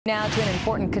Now to an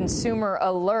important consumer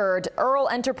alert. Earl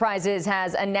Enterprises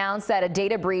has announced that a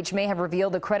data breach may have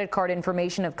revealed the credit card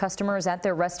information of customers at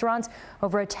their restaurants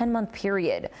over a 10-month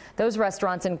period. Those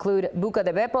restaurants include Buca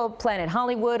de Peppo, Planet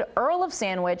Hollywood, Earl of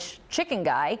Sandwich, Chicken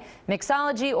Guy,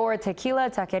 Mixology, or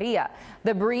Tequila Taqueria.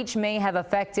 The breach may have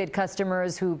affected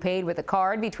customers who paid with a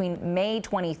card between May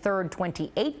 23,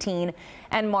 2018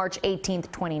 and March 18,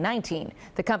 2019.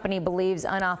 The company believes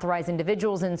unauthorized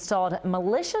individuals installed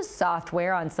malicious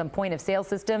software on some point-of-sale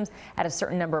systems at a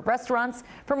certain number of restaurants.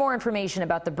 For more information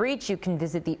about the breach, you can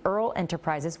visit the Earl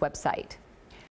Enterprises website.